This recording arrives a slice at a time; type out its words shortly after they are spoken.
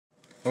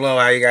Hello,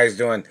 how you guys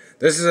doing?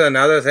 This is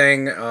another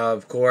thing,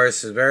 of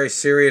course, is very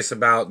serious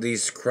about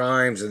these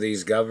crimes of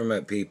these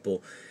government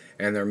people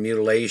and their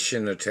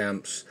mutilation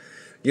attempts.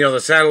 You know, the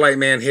satellite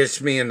man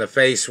hits me in the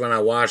face when I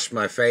wash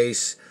my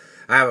face.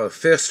 I have a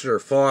Pfister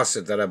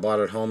faucet that I bought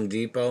at Home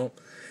Depot,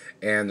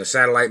 and the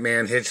satellite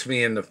man hits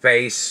me in the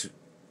face,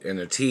 in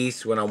the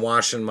teeth when I'm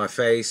washing my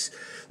face.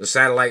 The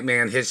satellite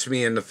man hits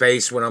me in the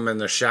face when I'm in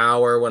the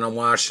shower, when I'm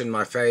washing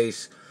my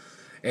face.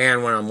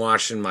 And when I'm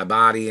washing my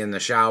body in the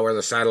shower,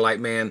 the satellite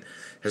man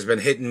has been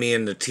hitting me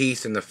in the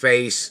teeth and the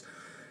face.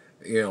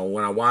 You know,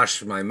 when I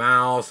wash my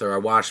mouth or I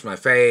wash my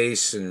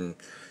face and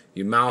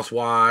you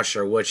mouthwash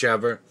or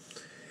whichever.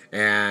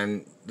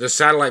 And the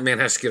satellite man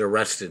has to get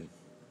arrested.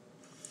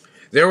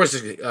 There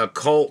was a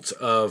cult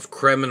of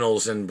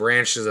criminals and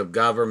branches of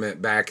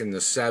government back in the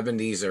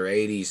 70s or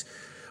 80s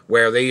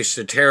where they used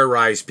to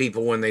terrorize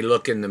people when they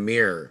look in the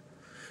mirror.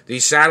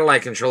 These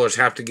satellite controllers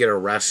have to get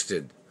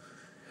arrested.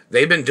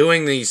 They've been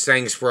doing these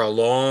things for a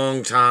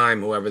long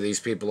time, whoever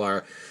these people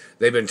are.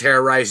 They've been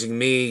terrorizing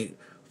me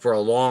for a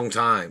long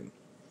time.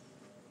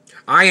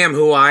 I am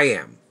who I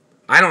am.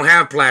 I don't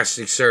have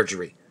plastic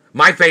surgery.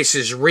 My face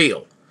is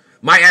real.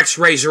 My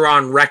x-rays are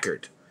on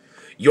record.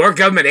 Your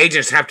government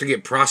agents have to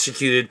get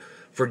prosecuted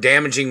for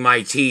damaging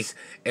my teeth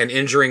and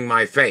injuring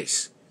my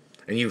face.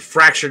 And you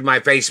fractured my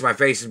face. My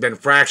face has been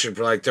fractured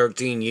for like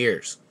 13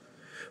 years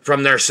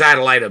from their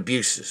satellite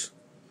abuses.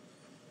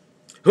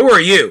 Who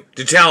are you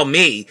to tell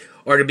me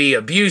or to be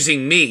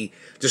abusing me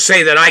to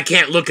say that I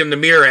can't look in the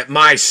mirror at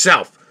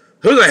myself?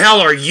 Who the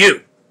hell are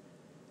you?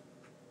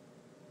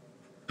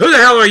 Who the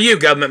hell are you,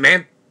 government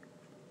man?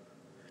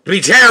 To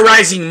be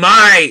terrorizing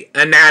my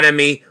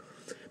anatomy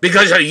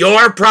because of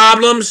your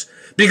problems?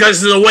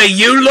 Because of the way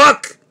you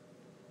look?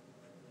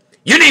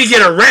 You need to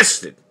get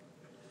arrested.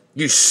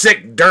 You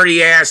sick,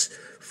 dirty ass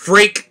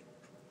freak.